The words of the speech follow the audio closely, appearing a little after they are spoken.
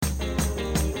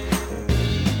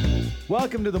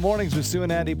Welcome to the Mornings with Sue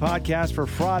and Andy podcast for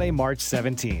Friday, March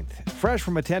 17th. Fresh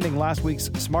from attending last week's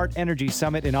Smart Energy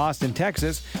Summit in Austin,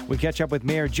 Texas, we catch up with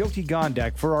Mayor Jyoti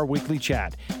Gondek for our weekly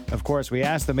chat. Of course, we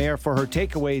asked the mayor for her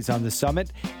takeaways on the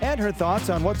summit and her thoughts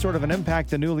on what sort of an impact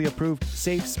the newly approved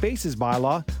Safe Spaces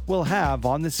bylaw will have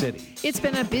on the city. It's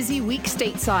been a busy week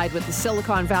stateside with the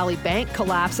Silicon Valley Bank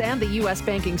collapse and the U.S.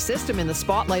 banking system in the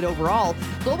spotlight overall.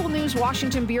 Global News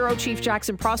Washington Bureau Chief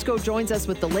Jackson Proskow joins us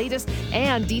with the latest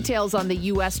and details on the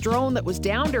U.S. drone that was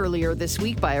downed earlier this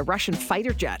week by a Russian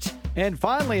fighter jet. And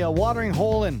finally, a watering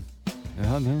hole in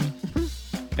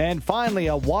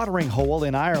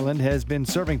Ireland has been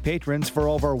serving patrons for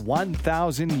over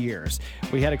 1,000 years.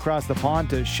 We head across the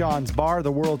pond to Sean's Bar,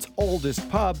 the world's oldest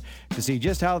pub, to see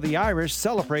just how the Irish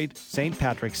celebrate St.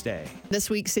 Patrick's Day.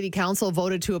 This week, City Council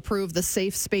voted to approve the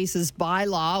Safe Spaces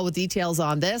bylaw. With details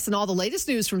on this and all the latest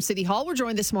news from City Hall, we're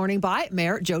joined this morning by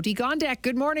Mayor Jyoti Gondek.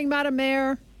 Good morning, Madam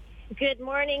Mayor. Good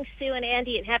morning, Sue and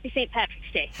Andy, and happy St.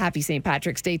 Patrick's Day. Happy St.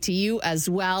 Patrick's Day to you as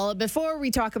well. Before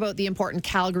we talk about the important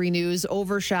Calgary news,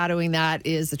 overshadowing that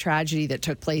is the tragedy that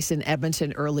took place in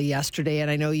Edmonton early yesterday. And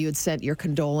I know you had sent your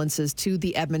condolences to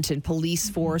the Edmonton police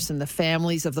force and the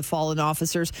families of the fallen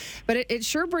officers. But it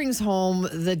sure brings home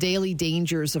the daily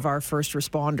dangers of our first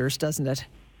responders, doesn't it?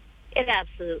 It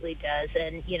absolutely does.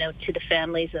 And, you know, to the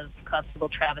families of Constable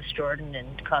Travis Jordan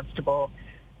and Constable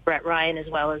Brett Ryan, as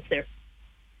well as their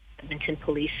Edmonton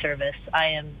Police Service, I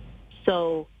am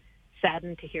so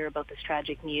saddened to hear about this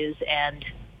tragic news and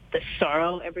the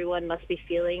sorrow everyone must be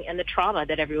feeling and the trauma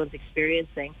that everyone's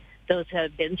experiencing. Those who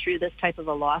have been through this type of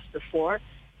a loss before,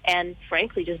 and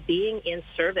frankly, just being in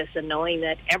service and knowing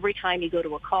that every time you go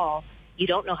to a call, you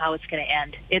don't know how it's going to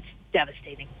end. It's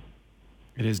devastating.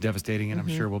 It is devastating, and I'm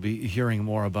sure we'll be hearing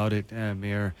more about it,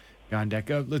 Mayor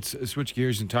Gondek. Let's switch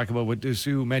gears and talk about what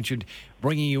Sue mentioned,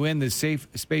 bringing you in. The Safe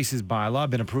Spaces bylaw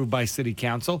been approved by City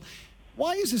Council.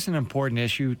 Why is this an important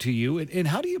issue to you, and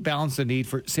how do you balance the need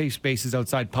for safe spaces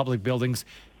outside public buildings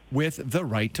with the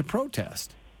right to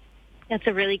protest? That's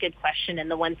a really good question,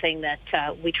 and the one thing that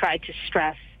we try to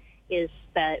stress is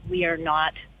that we are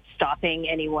not stopping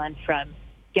anyone from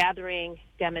gathering,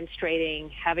 demonstrating,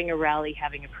 having a rally,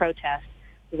 having a protest.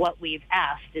 What we've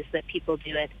asked is that people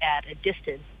do it at a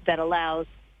distance that allows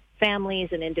families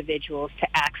and individuals to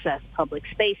access public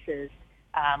spaces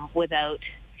without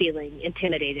feeling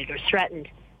intimidated or threatened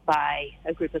by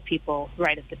a group of people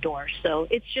right at the door. So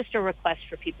it's just a request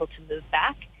for people to move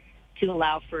back to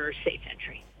allow for safe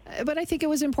entry. But I think it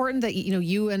was important that, you know,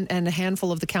 you and a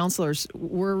handful of the councillors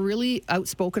were really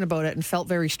outspoken about it and felt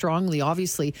very strongly,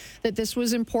 obviously, that this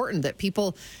was important, that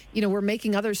people, you know, were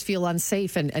making others feel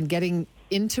unsafe and getting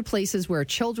into places where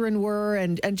children were.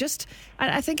 And just,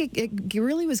 I think it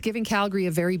really was giving Calgary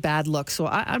a very bad look. So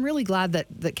I'm really glad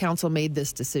that council made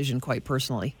this decision quite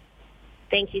personally.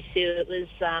 Thank you, Sue. It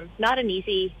was not an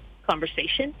easy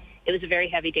conversation. It was a very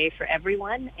heavy day for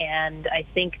everyone, and I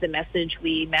think the message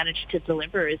we managed to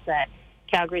deliver is that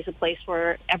Calgary is a place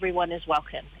where everyone is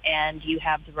welcome, and you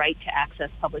have the right to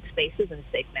access public spaces in a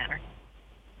safe manner.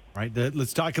 Right.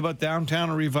 Let's talk about downtown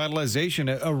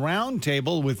revitalization. A round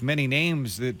table with many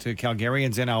names that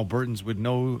Calgarians and Albertans would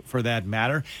know for that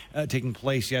matter, taking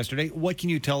place yesterday. What can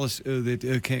you tell us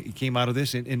that came out of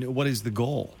this, and what is the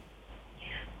goal?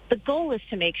 The goal is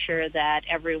to make sure that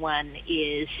everyone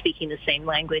is speaking the same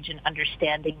language and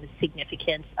understanding the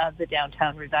significance of the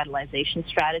downtown revitalization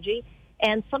strategy.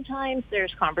 And sometimes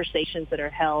there's conversations that are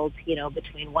held, you know,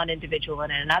 between one individual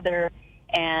and another,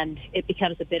 and it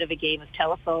becomes a bit of a game of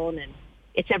telephone, and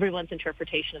it's everyone's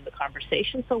interpretation of the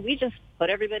conversation. So we just put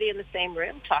everybody in the same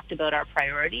room, talked about our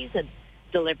priorities, and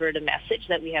delivered a message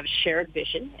that we have a shared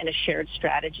vision and a shared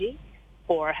strategy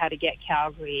for how to get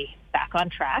Calgary back on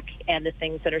track and the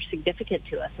things that are significant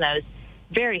to us. And I was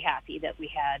very happy that we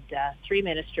had three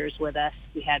ministers with us.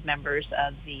 We had members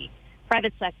of the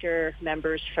private sector,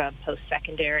 members from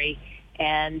post-secondary,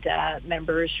 and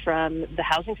members from the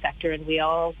housing sector, and we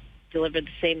all delivered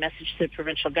the same message to the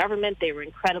provincial government. They were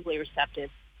incredibly receptive,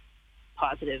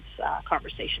 positive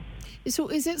conversation. So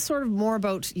is it sort of more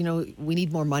about, you know, we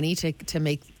need more money to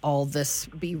make all this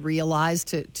be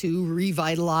realized, to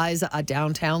revitalize a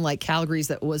downtown like Calgary's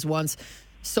that was once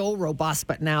so robust,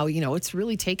 but now, you know, it's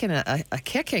really taken a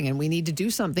kicking and we need to do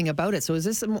something about it. So is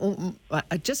this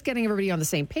just getting everybody on the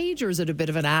same page, or is it a bit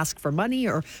of an ask for money,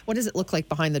 or what does it look like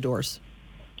behind the doors?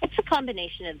 It's a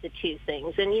combination of the two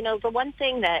things. And, you know, the one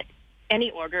thing that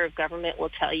any order of government will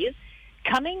tell you,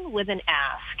 coming with an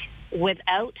ask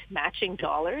without matching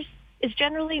dollars is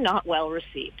generally not well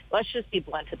received. Let's just be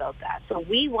blunt about that. So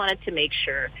we wanted to make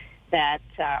sure that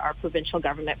our provincial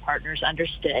government partners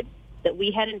understood that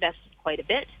we had invested quite a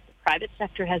bit. The Private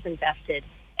sector has invested,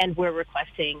 and we're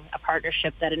requesting a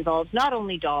partnership that involves not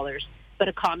only dollars, but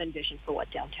a common vision for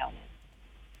what downtown is.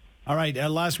 All right.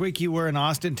 Last week you were in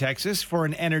Austin, Texas for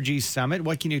an energy summit.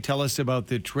 What can you tell us about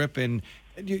the trip? And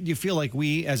do you feel like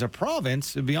we as a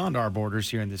province, beyond our borders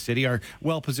here in the city, are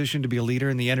well positioned to be a leader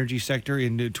in the energy sector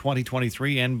in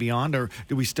 2023 and beyond, or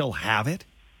do we still have it?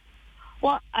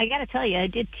 Well, I got to tell you, I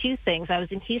did two things. I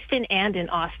was in Houston and in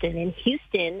Austin. In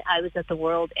Houston, I was at the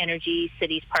World Energy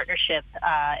Cities Partnership,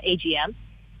 AGM.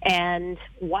 And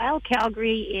while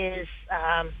Calgary is,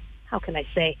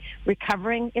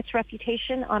 recovering its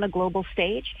reputation on a global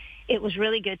stage, it was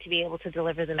really good to be able to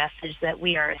deliver the message that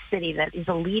we are a city that is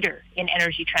a leader in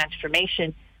energy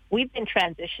transformation. We've been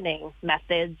transitioning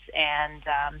methods and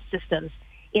systems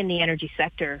in the energy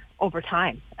sector over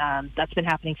time. That's been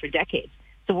happening for decades.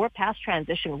 So we're past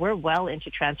transition. We're well into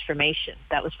transformation.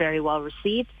 That was very well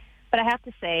received. But I have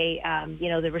to say,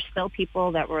 there were still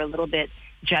people that were a little bit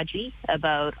judgy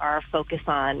about our focus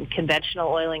on conventional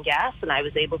oil and gas, and I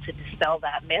was able to dispel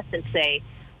that myth and say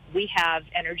we have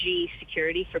energy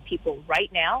security for people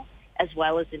right now as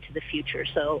well as into the future.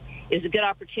 So it was a good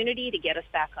opportunity to get us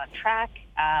back on track.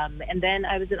 And then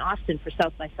I was in Austin for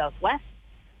South by Southwest,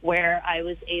 where I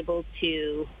was able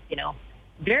to,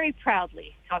 very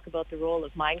proudly talk about the role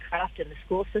of Minecraft in the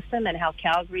school system and how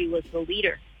Calgary was the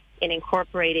leader in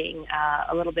incorporating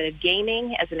a little bit of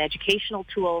gaming as an educational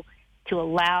tool to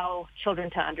allow children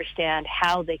to understand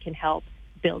how they can help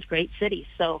build great cities.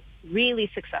 So really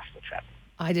successful trip.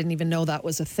 I didn't even know that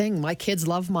was a thing. My kids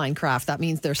love Minecraft. That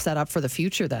means they're set up for the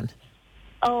future then.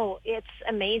 Oh, it's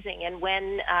amazing. And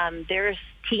when there's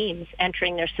teams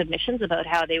entering their submissions about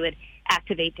how they would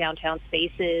activate downtown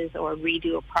spaces or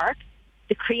redo a park,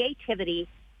 the creativity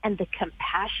and the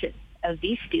compassion of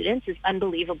these students is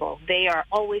unbelievable. They are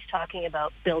always talking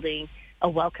about building a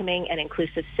welcoming and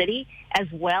inclusive city, as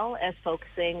well as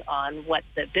focusing on what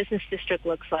the business district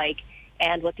looks like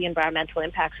and what the environmental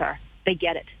impacts are. They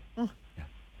get it.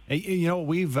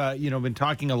 We've been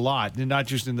talking a lot, not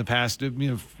just in the past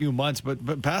few months,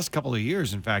 but past couple of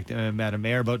years, in fact, Madam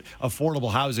Mayor, about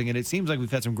affordable housing. And it seems like we've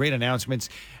had some great announcements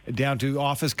down to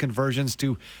office conversions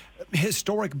to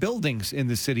historic buildings in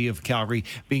the city of Calgary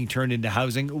being turned into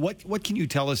housing. What can you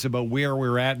tell us about where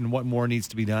we're at and what more needs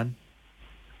to be done?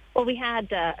 Well, we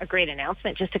had a great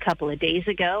announcement just a couple of days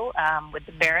ago with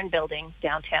the Barron Building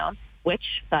downtown, which,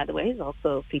 by the way, is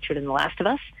also featured in The Last of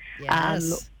Us.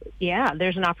 Yes.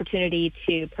 There's an opportunity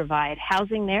to provide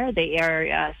housing there. They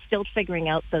are still figuring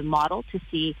out the model to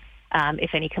see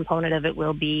if any component of it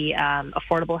will be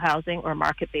affordable housing or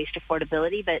market-based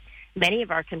affordability. But many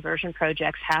of our conversion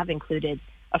projects have included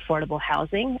affordable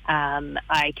housing.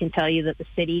 I can tell you that the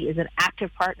city is an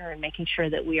active partner in making sure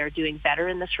that we are doing better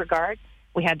in this regard.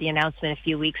 We had the announcement a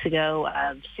few weeks ago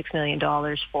of $6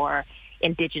 million for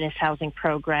Indigenous housing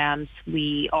programs.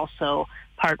 We also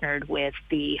partnered with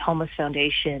the Homeless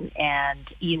Foundation and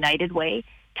United Way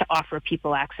to offer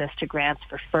people access to grants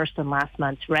for first and last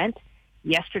month's rent.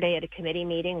 Yesterday at a committee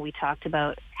meeting, we talked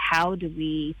about how do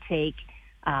we take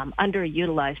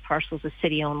underutilized parcels of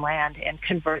city-owned land and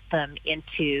convert them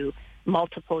into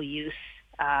multiple-use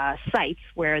sites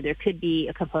where there could be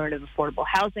a component of affordable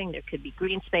housing, there could be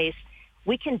green space.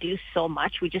 We can do so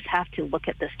much. We just have to look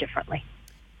at this differently.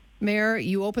 Mayor,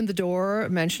 you opened the door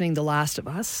mentioning The Last of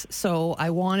Us. So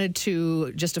I wanted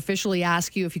to just officially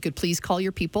ask you if you could please call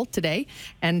your people today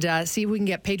and see if we can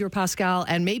get Pedro Pascal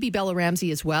and maybe Bella Ramsey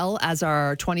as well as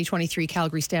our 2023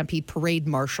 Calgary Stampede Parade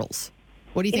Marshals.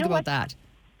 What do you think about that?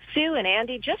 Sue and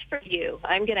Andy, just for you,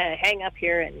 I'm going to hang up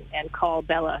here and call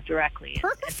Bella directly.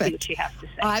 Perfect. And see what she has to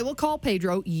say. I will call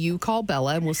Pedro, you call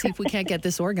Bella, and we'll see if we can't get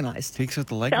this organized. Takes out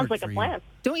the legwork. Sounds like a plan.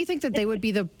 Don't you think that they would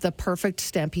be the perfect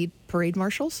Stampede Parade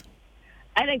Marshals?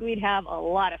 I think we'd have a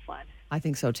lot of fun. I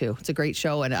think so, too. It's a great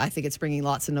show, and I think it's bringing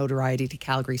lots of notoriety to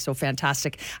Calgary, so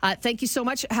fantastic. Thank you so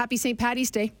much. Happy St. Paddy's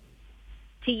Day.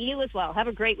 To you as well. Have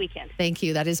a great weekend. Thank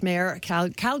you. That is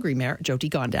Calgary Mayor Jyoti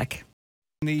Gondek.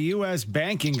 The U.S.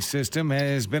 banking system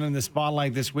has been in the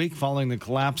spotlight this week following the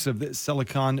collapse of the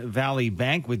Silicon Valley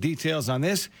Bank. With details on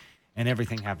this and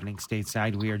everything happening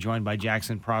stateside, we are joined by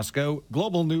Jackson Proskow,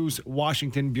 Global News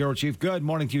Washington Bureau Chief. Good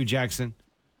morning to you, Jackson.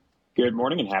 Good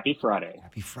morning and happy Friday.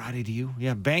 Happy Friday to you.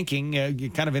 Yeah, banking,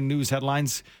 kind of in news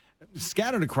headlines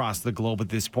scattered across the globe at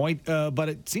this point, but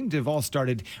it seemed to have all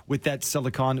started with that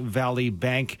Silicon Valley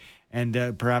Bank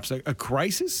and perhaps a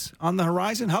crisis on the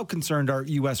horizon. How concerned are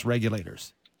U.S.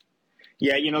 regulators?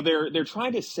 Yeah, they're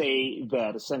trying to say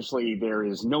that essentially there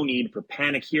is no need for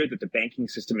panic here, that the banking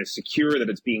system is secure, that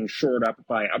it's being shored up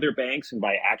by other banks and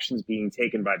by actions being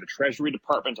taken by the Treasury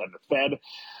Department and the Fed.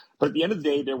 But at the end of the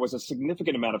day, there was a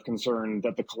significant amount of concern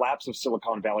that the collapse of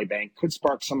Silicon Valley Bank could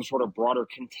spark some sort of broader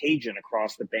contagion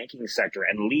across the banking sector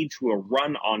and lead to a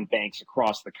run on banks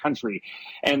across the country.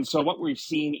 And so what we've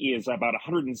seen is about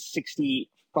 $165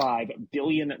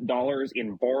 billion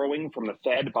in borrowing from the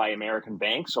Fed by American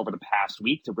banks over the past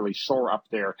week to really shore up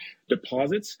their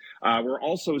deposits. We're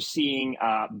also seeing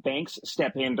banks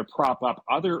step in to prop up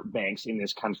other banks in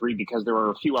this country because there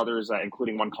are a few others,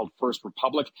 including one called First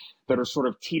Republic, that are sort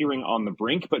of teetering on the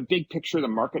brink. But big picture, the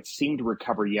markets seemed to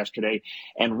recover yesterday.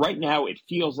 And right now, it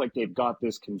feels like they've got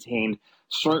this contained.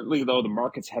 Certainly, though, the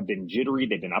markets have been jittery.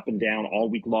 They've been up and down all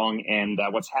week long. And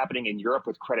what's happening in Europe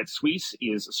with Credit Suisse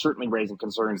is certainly raising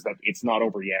concerns that it's not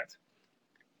over yet.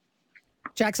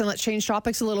 Jackson, let's change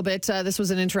topics a little bit. This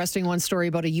was an interesting one story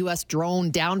about a U.S.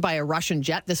 drone downed by a Russian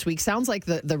jet this week. Sounds like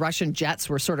the Russian jets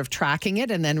were sort of tracking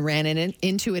it and then ran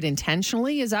into it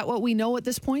intentionally. Is that what we know at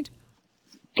this point?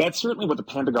 That's certainly what the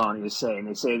Pentagon is saying.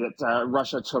 They say that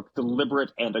Russia took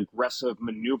deliberate and aggressive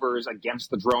maneuvers against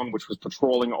the drone, which was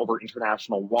patrolling over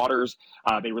international waters.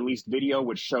 They released video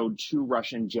which showed two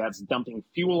Russian jets dumping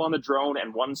fuel on the drone,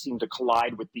 and one seemed to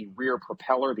collide with the rear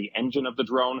propeller, the engine of the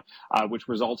drone, which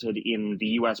resulted in the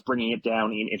U.S. bringing it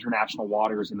down in international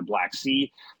waters in the Black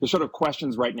Sea. There's sort of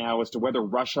questions right now as to whether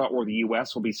Russia or the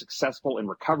U.S. will be successful in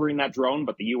recovering that drone,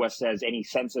 but the U.S. says any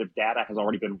sensitive data has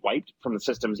already been wiped from the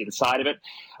systems inside of it.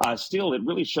 Still, it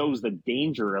really shows the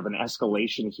danger of an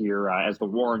escalation here as the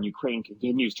war in Ukraine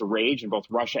continues to rage, and both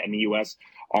Russia and the U.S.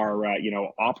 are,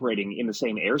 operating in the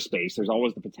same airspace. There's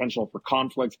always the potential for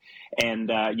conflict,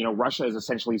 and Russia is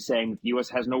essentially saying that the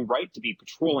U.S. has no right to be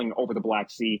patrolling over the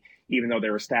Black Sea, even though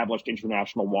they're established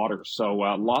international waters. So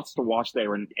lots to watch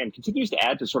there, and continues to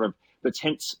add to sort of the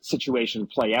tense situation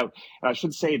play out. And I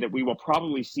should say that we will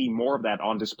probably see more of that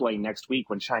on display next week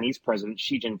when Chinese President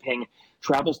Xi Jinping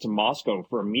travels to Moscow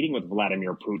for a meeting with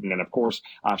Vladimir Putin. And of course,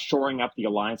 shoring up the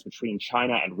alliance between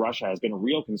China and Russia has been a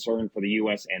real concern for the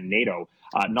U.S. and NATO.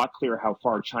 Not clear how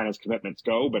far China's commitments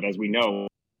go, but as we know,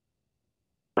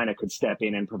 China could step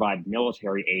in and provide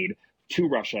military aid to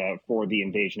Russia for the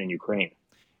invasion in Ukraine.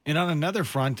 And on another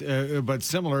front, but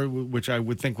similar, which I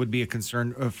would think would be a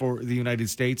concern for the United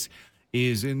States,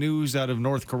 is news out of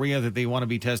North Korea that they want to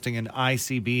be testing an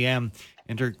ICBM,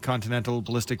 intercontinental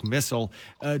ballistic missile,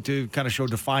 to kind of show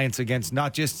defiance against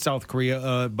not just South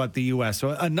Korea, but the U.S.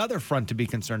 So another front to be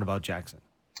concerned about, Jackson.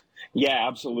 Yeah,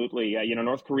 absolutely.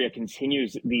 North Korea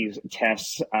continues these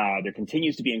tests. There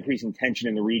continues to be increasing tension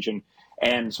in the region,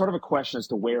 and sort of a question as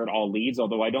to where it all leads,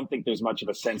 although I don't think there's much of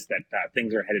a sense that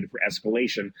things are headed for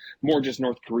escalation, more just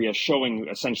North Korea showing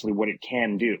essentially what it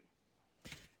can do.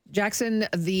 Jackson,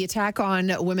 the attack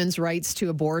on women's rights to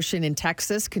abortion in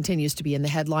Texas continues to be in the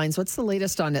headlines. What's the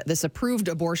latest on this approved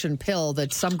abortion pill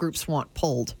that some groups want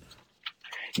pulled?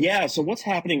 Yeah, so what's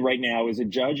happening right now is a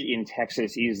judge in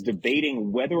Texas is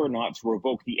debating whether or not to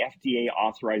revoke the FDA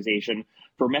authorization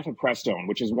for mifepristone,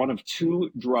 which is one of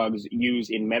two drugs used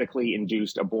in medically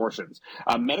induced abortions.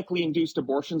 Medically induced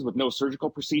abortions with no surgical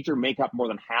procedure make up more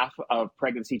than half of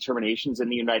pregnancy terminations in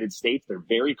the United States. They're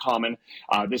very common.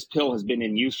 This pill has been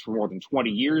in use for more than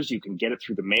 20 years. You can get it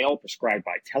through the mail, prescribed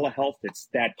by telehealth. It's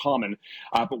that common.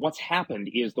 But what's happened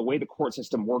is the way the court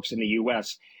system works in the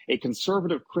U.S., a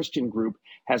conservative Christian group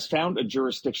has found a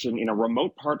jurisdiction in a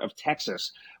remote part of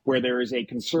Texas where there is a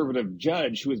conservative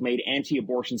judge who has made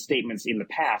anti-abortion statements in the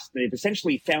past. They've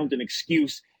essentially found an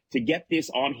excuse to get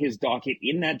this on his docket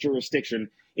in that jurisdiction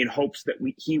in hopes that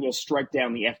he will strike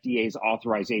down the FDA's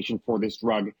authorization for this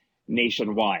drug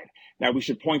nationwide. Now, we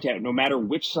should point out, no matter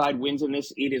which side wins in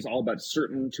this, it is all but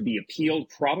certain to be appealed,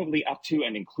 probably up to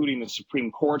and including the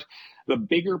Supreme Court. The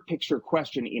bigger picture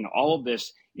question in all of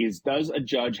this is, does a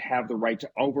judge have the right to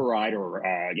override or,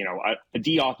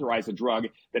 deauthorize a drug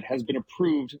that has been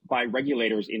approved by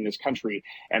regulators in this country?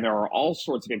 And there are all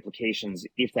sorts of implications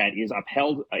if that is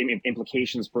upheld.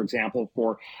 Implications, for example,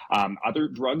 for other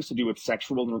drugs to do with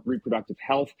sexual and reproductive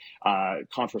health,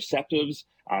 contraceptives.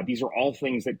 These are all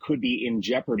things that could be in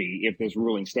jeopardy if this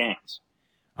ruling stands.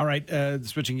 All right,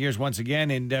 switching gears once again,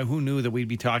 and who knew that we'd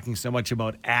be talking so much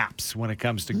about apps when it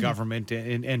comes to government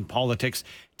and politics.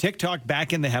 TikTok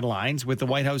back in the headlines with the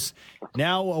White House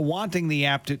now wanting the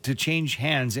app to change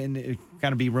hands and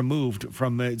kind of be removed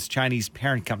from its Chinese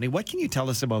parent company. What can you tell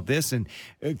us about this, and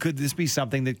could this be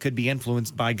something that could be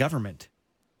influenced by government?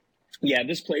 Yeah,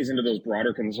 this plays into those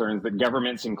broader concerns that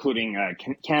governments, including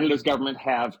Canada's government,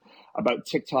 have about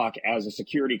TikTok as a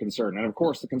security concern. And of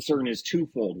course, the concern is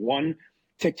twofold. One,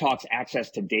 TikTok's access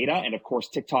to data. And of course,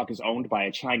 TikTok is owned by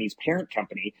a Chinese parent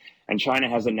company. And China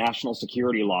has a national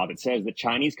security law that says that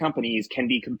Chinese companies can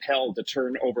be compelled to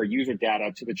turn over user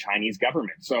data to the Chinese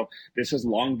government. So this has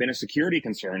long been a security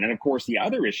concern. And of course, the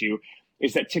other issue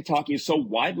is that TikTok is so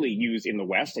widely used in the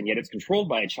West, and yet it's controlled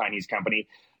by a Chinese company,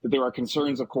 that there are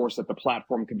concerns, of course, that the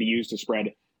platform could be used to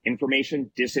spread information,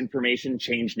 disinformation,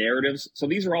 change narratives. So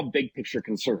these are all big picture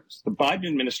concerns. The Biden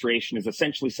administration is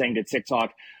essentially saying to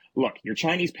TikTok, look, your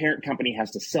Chinese parent company has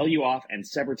to sell you off and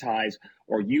sever ties,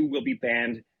 or you will be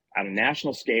banned at a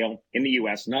national scale in the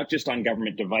U.S., not just on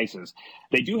government devices.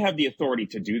 They do have the authority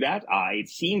to do that. It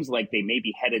seems like they may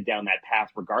be headed down that path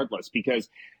regardless, because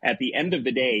at the end of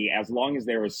the day, as long as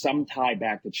there is some tie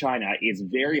back to China, it's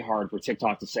very hard for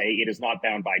TikTok to say it is not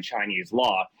bound by Chinese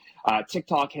law.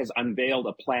 TikTok has unveiled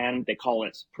a plan. They call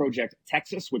it Project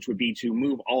Texas, which would be to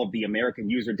move all of the American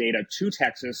user data to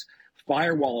Texas,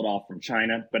 firewall it off from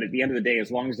China. But at the end of the day,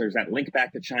 as long as there's that link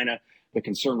back to China, the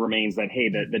concern remains that, hey,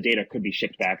 the data could be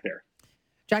shipped back there.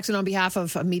 Jackson, on behalf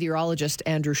of meteorologist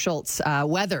Andrew Schultz,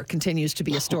 weather continues to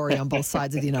be a story on both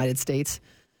sides of the United States.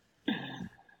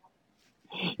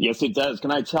 Yes, it does. Can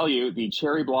I tell you, the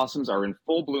cherry blossoms are in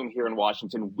full bloom here in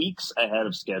Washington, weeks ahead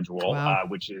of schedule, Wow.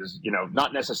 Which is,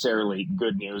 not necessarily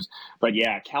good news. But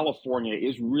yeah, California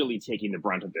is really taking the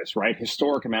brunt of this, right?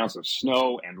 Historic amounts of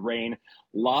snow and rain,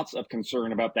 lots of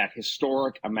concern about that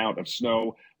historic amount of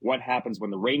snow, what happens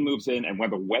when the rain moves in and when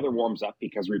the weather warms up,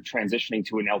 because we're transitioning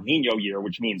to an El Nino year,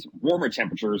 which means warmer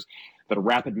temperatures, that a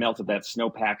rapid melt of that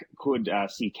snowpack could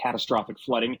see catastrophic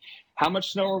flooding. How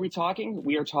much snow are we talking?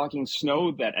 We are talking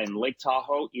snow that in Lake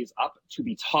Tahoe is up to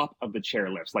the top of the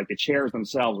chairlifts. Like the chairs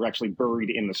themselves are actually buried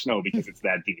in the snow because it's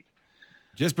that deep.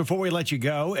 Just before we let you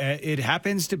go, it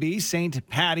happens to be St.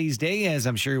 Paddy's Day, as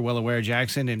I'm sure you're well aware,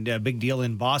 Jackson, and a big deal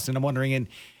in Boston. I'm wondering,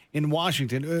 in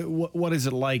Washington, what is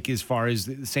it like as far as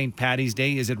St. Paddy's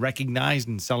Day? Is it recognized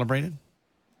and celebrated?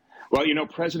 Well,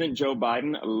 President Joe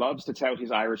Biden loves to tout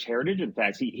his Irish heritage. In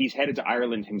fact, he's headed to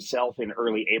Ireland himself in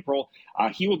early April.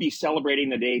 He will be celebrating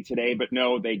the day today, but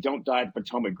no, they don't dye the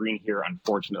Potomac green here,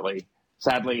 unfortunately.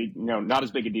 Sadly, not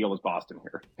as big a deal as Boston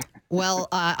here. Well,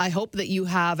 I hope that you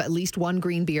have at least one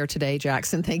green beer today,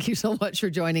 Jackson. Thank you so much for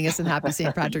joining us, and happy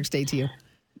St. Patrick's Day to you.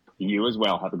 You as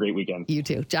well. Have a great weekend. You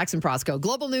too. Jackson Proskow,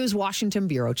 Global News Washington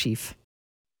Bureau Chief.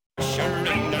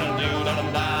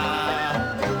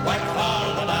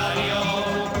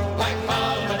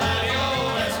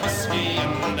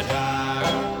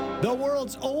 The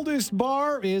world's oldest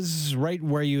bar is right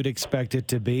where you'd expect it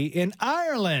to be, in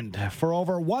Ireland. For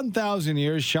over 1,000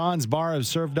 years, Sean's Bar has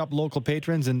served up local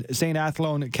patrons in St.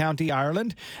 Athlone County,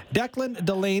 Ireland. Declan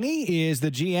Delaney is the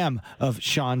GM of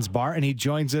Sean's Bar, and he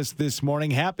joins us this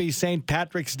morning. Happy St.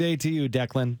 Patrick's Day to you,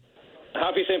 Declan.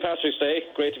 Happy St. Patrick's Day.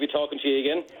 Great to be talking to you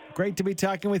again. Great to be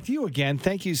talking with you again.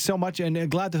 Thank you so much, and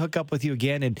glad to hook up with you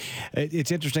again. And it's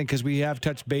interesting because we have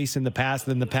touched base in the past,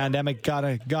 then the pandemic got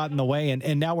in the way,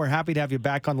 and now we're happy to have you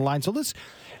back on the line. So let's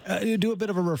do a bit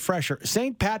of a refresher.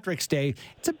 St. Patrick's Day,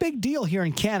 it's a big deal here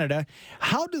in Canada.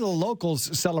 How do the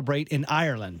locals celebrate in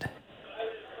Ireland?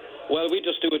 Well, we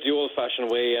just do it the old-fashioned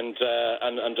way, and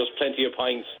just plenty of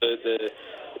pints.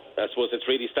 I suppose it's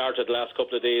really started the last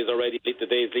couple of days already, the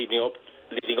days leading up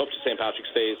to St.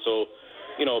 Patrick's Day. So,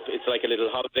 it's like a little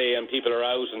holiday, and people are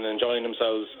out and enjoying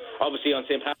themselves. Obviously, on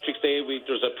St. Patrick's Day,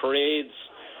 there's parades,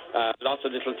 lots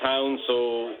of little towns.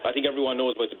 So I think everyone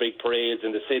knows about the big parades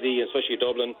in the city, especially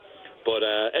Dublin. But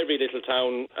every little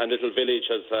town and little village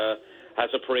has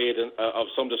a parade of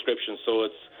some description. So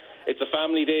it's a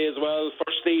family day as well.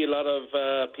 Firstly, a lot of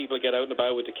people get out and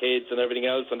about with the kids and everything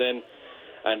else, and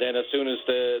then as soon as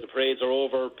the parades are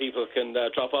over, people can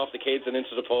drop off the kids and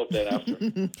into the pub then after.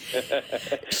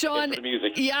 Sean, the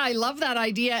music. Yeah, I love that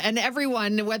idea. And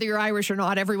everyone, whether you're Irish or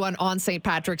not, everyone on St.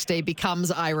 Patrick's Day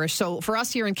becomes Irish. So for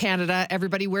us here in Canada,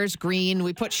 everybody wears green.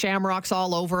 We put shamrocks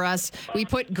all over us. We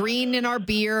put green in our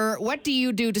beer. What do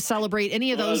you do to celebrate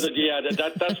any of those? Well,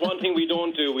 that's one thing we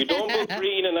don't do. We don't put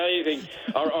green in anything.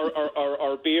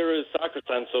 Our beer is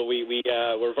sacrosanct, so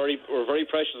we're very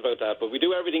precious about that. But we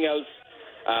do everything else.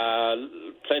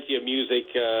 Plenty of music,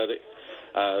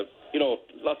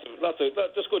 lots of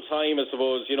just good time, I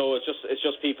suppose. It's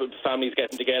just people, families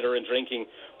getting together and drinking.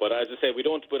 But as I say, we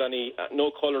don't put no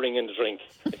colouring in the drink.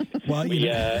 Well,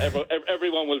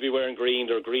 everyone will be wearing green.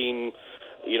 They're green,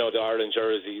 the Ireland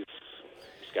jerseys,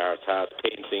 scarves, hats,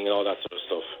 painting, and all that sort of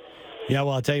stuff. Yeah,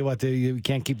 well, I'll tell you what, you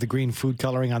can't keep the green food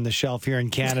coloring on the shelf here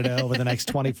in Canada over the next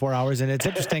 24 hours. And it's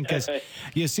interesting because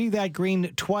you see that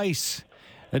green twice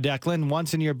Declan,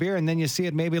 once in your beer, and then you see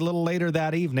it maybe a little later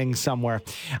that evening somewhere.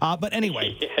 But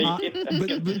anyway,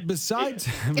 besides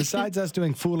us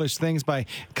doing foolish things by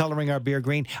coloring our beer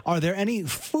green, are there any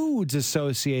foods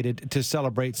associated to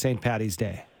celebrate St. Paddy's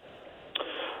Day?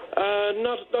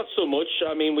 Not so much.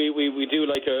 I mean, we do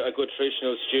like a good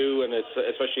traditional stew, and it's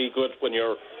especially good when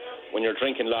you're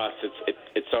drinking lots.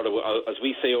 It's sort of, as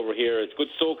we say over here, it's good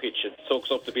soakage. It soaks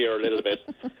up the beer a little bit.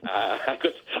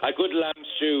 A good lamb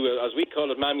stew, as we call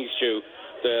it, mammy stew.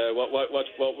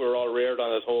 What we're all reared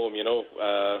on at home,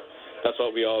 that's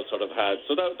what we all sort of had.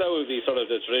 So that would be sort of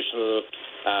the traditional,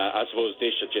 I suppose,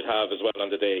 dish that you'd have as well on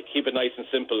the day. Keep it nice and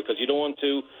simple, because you don't want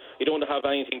to have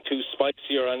anything too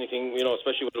spicy or anything,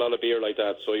 especially with a lot of beer like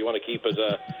that. So you want to keep it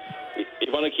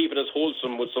as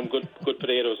wholesome with some good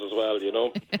potatoes as well. You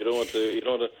don't want to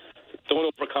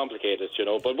overcomplicate it.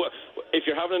 But if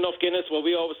you're having enough Guinness, well,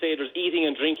 we always say there's eating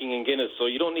and drinking in Guinness, so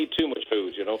you don't need too much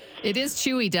food. It is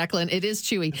chewy, Declan. It is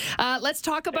chewy. Let's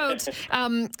talk about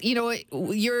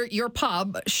your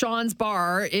pub, Sean's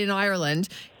Bar in Ireland.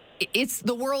 It's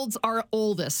the world's our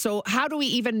oldest. So how do we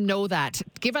even know that?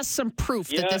 Give us some proof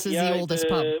that this is the oldest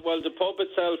pub. Well, the pub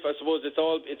itself, I suppose,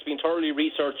 it's been thoroughly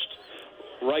researched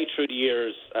right through the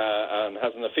years and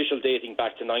has an official dating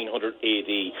back to 900 AD.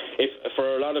 If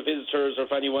for a lot of visitors or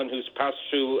for anyone who's passed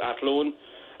through Athlone,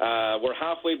 we're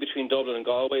halfway between Dublin and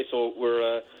Galway, so we're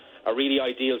a really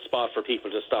ideal spot for people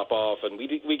to stop off. And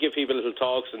we give people little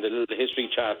talks and the little history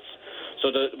chats. So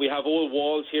we have old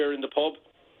walls here in the pub.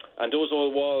 And those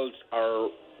old walls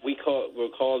we're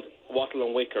called wattle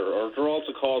and wicker, or they're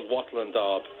also called wattle and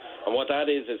daub. And what that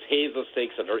is hazel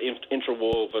sticks that are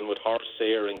interwoven with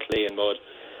horsehair and clay and mud.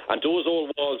 And those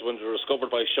old walls, when they were discovered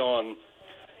by Sean,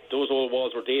 those old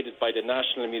walls were dated by the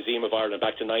National Museum of Ireland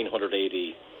back to 900 AD.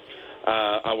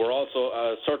 And we're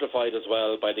also certified as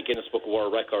well by the Guinness Book of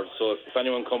World Records. So if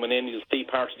anyone coming in, you'll see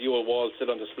part of the old wall still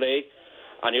on display,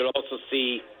 and you'll also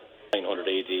see 900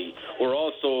 AD. We're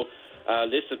also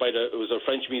listed by it was a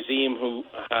French museum who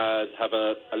have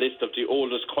a list of the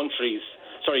oldest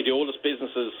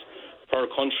businesses per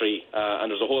country,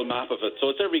 and there's a whole map of it. So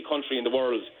it's every country in the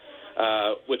world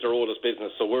with their oldest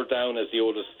business. So we're down as the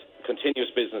oldest continuous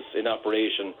business in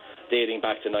operation, dating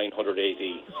back to 900 AD.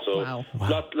 So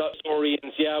lot of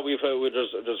historians,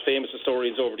 there's famous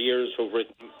historians over the years who've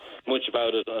written much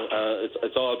about it.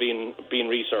 It's all been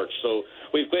researched. So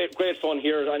we've great fun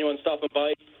here. Anyone stopping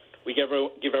by, we give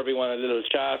everyone a little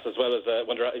chat, as well as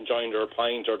when they're enjoying their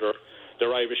pint or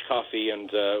their Irish coffee,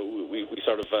 and we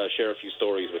sort of share a few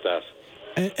stories with that.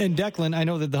 And Declan, I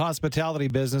know that the hospitality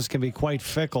business can be quite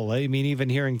fickle. I mean, even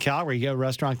here in Calgary, a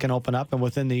restaurant can open up and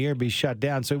within the year be shut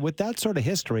down. So with that sort of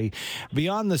history,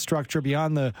 beyond the structure,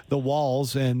 beyond the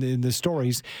walls and the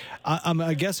stories, I'm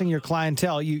guessing your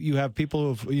clientele, you have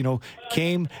people who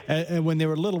came when they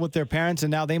were little with their parents,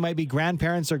 and now they might be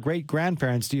grandparents or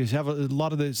great-grandparents. Do you have a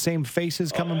lot of the same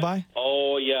faces coming by?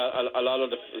 Oh, yeah, a lot of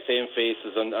the same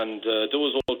faces. And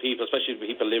those old people, especially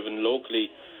people living locally,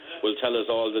 will tell us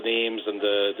all the names and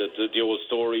the old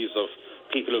stories of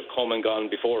people who've come and gone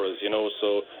before us,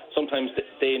 So sometimes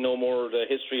they know more of the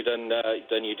history than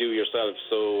you do yourself.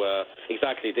 So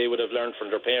exactly, they would have learned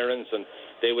from their parents, and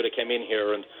they would have come in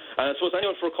here. And I suppose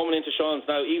anyone for coming into Sean's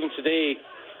now, even today,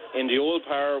 in the old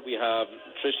par, we have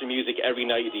traditional music every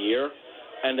night of the year.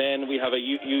 And then we have a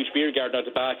huge beer garden at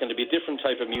the back, and there'll be a different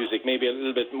type of music, maybe a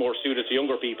little bit more suited to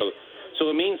younger people. So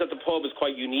it means that the pub is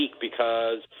quite unique,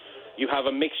 because you have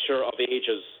a mixture of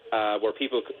ages where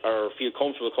people feel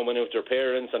comfortable coming in with their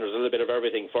parents, and there's a little bit of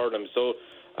everything for them. So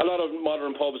a lot of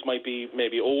modern pubs might be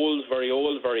maybe old,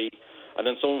 and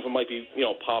then some of them might be,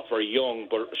 pop, very young.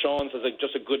 But Sean's is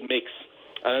just a good mix,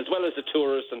 and as well as the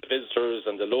tourists and the visitors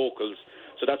and the locals.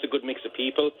 So that's a good mix of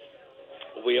people.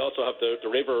 We also have the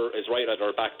river is right at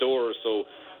our back door, so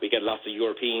we get lots of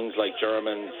Europeans like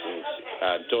Germans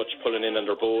and Dutch pulling in on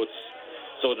their boats.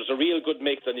 So there's a real good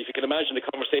mix, and if you can imagine the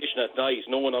conversation at night,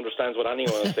 no one understands what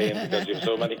anyone is saying because you have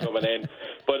so many coming in.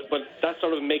 But that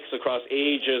sort of mix across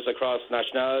ages, across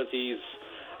nationalities,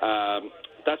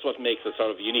 that's what makes it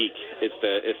sort of unique. It's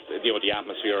the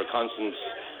atmosphere, a constant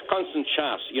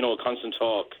chat, constant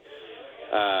talk,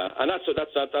 and that's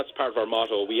part of our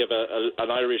motto. We have an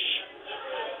Irish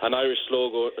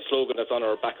slogan that's on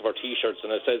our back of our T-shirts,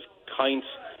 and it says "Kaint,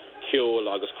 Ceol,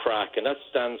 agus Crack," and that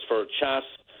stands for chat,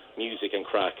 music, and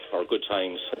crack, or good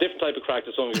times. A different type of crack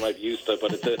to some of you might be used to,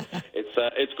 but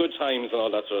it's good times and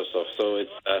all that sort of stuff. So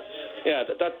yeah,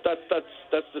 that's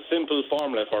the simple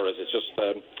formula for us. It's just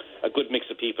a good mix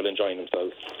of people enjoying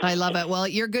themselves. I love it. Well,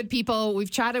 you're good people.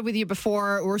 We've chatted with you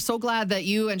before. We're so glad that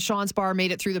you and Sean's Bar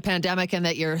made it through the pandemic and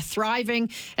that you're thriving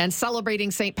and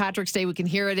celebrating St. Patrick's Day. We can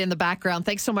hear it in the background.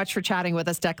 Thanks so much for chatting with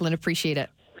us, Declan. Appreciate it.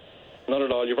 Not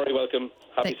at all. You're very welcome.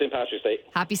 Happy St. Patrick's Day.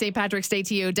 Happy St. Patrick's Day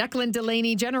to you. Declan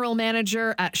Delaney, General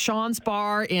Manager at Sean's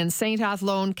Bar in St.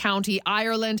 Athlone County,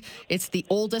 Ireland. It's the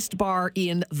oldest bar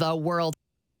in the world.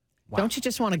 Wow. Don't you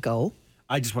just want to go?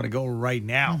 I just want to go right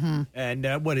now. Mm-hmm.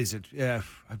 And what is it?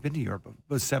 I've been to Europe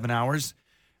about 7 hours.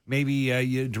 Maybe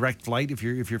you direct flight if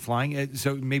you're flying.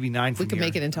 So maybe 9 from We could here,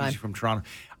 make it in time. From Toronto.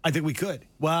 I think we could.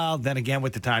 Well, then again,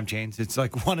 with the time change, it's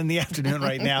like 1 p.m.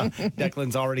 right now.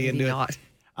 Declan's already into it.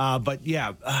 But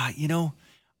yeah,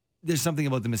 there's something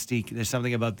about the mystique. There's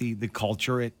something about the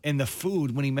culture and the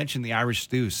food. When he mentioned the Irish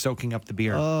stew, soaking up the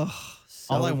beer. Oh,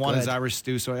 so all I want good. is Irish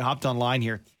stew. So I hopped online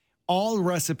here.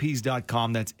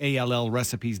 Allrecipes.com. That's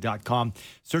ALLrecipes.com.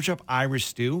 Search up Irish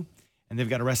stew, and they've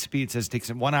got a recipe. It says it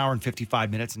takes 1 hour and 55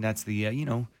 minutes, and that's the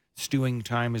stewing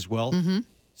time as well. Mm-hmm.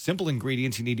 Simple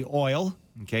ingredients. You need oil,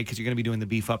 okay, because you're going to be doing the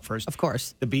beef up first. Of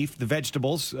course. The beef, the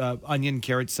vegetables, onion,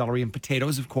 carrot, celery, and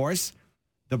potatoes, of course.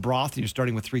 The broth, and you're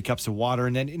starting with 3 cups of water,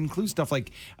 and then it includes stuff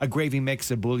like a gravy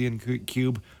mix, a bouillon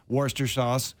cube, Worcester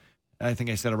sauce. I think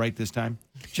I said it right this time.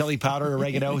 Chili powder,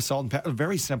 oregano, salt, and pepper.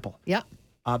 Very simple. Yeah.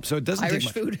 So it doesn't Irish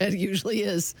take much. food, it usually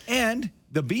is. And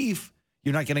the beef,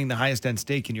 you're not getting the highest end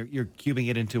steak, and you're cubing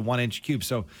it into 1-inch cubes.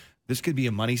 So this could be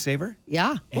a money saver.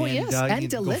 Yeah. Oh, and, yes. And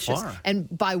delicious. And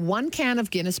buy 1 can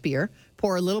of Guinness beer,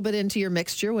 pour a little bit into your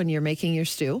mixture when you're making your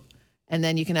stew, and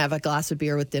then you can have a glass of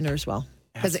beer with dinner as well.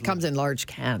 Because it comes in large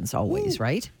cans always,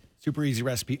 right? Super easy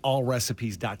recipe,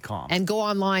 allrecipes.com. And go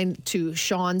online to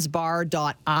seansbar.ie,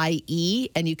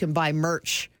 and you can buy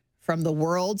merch from the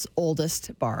world's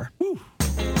oldest bar. Woo.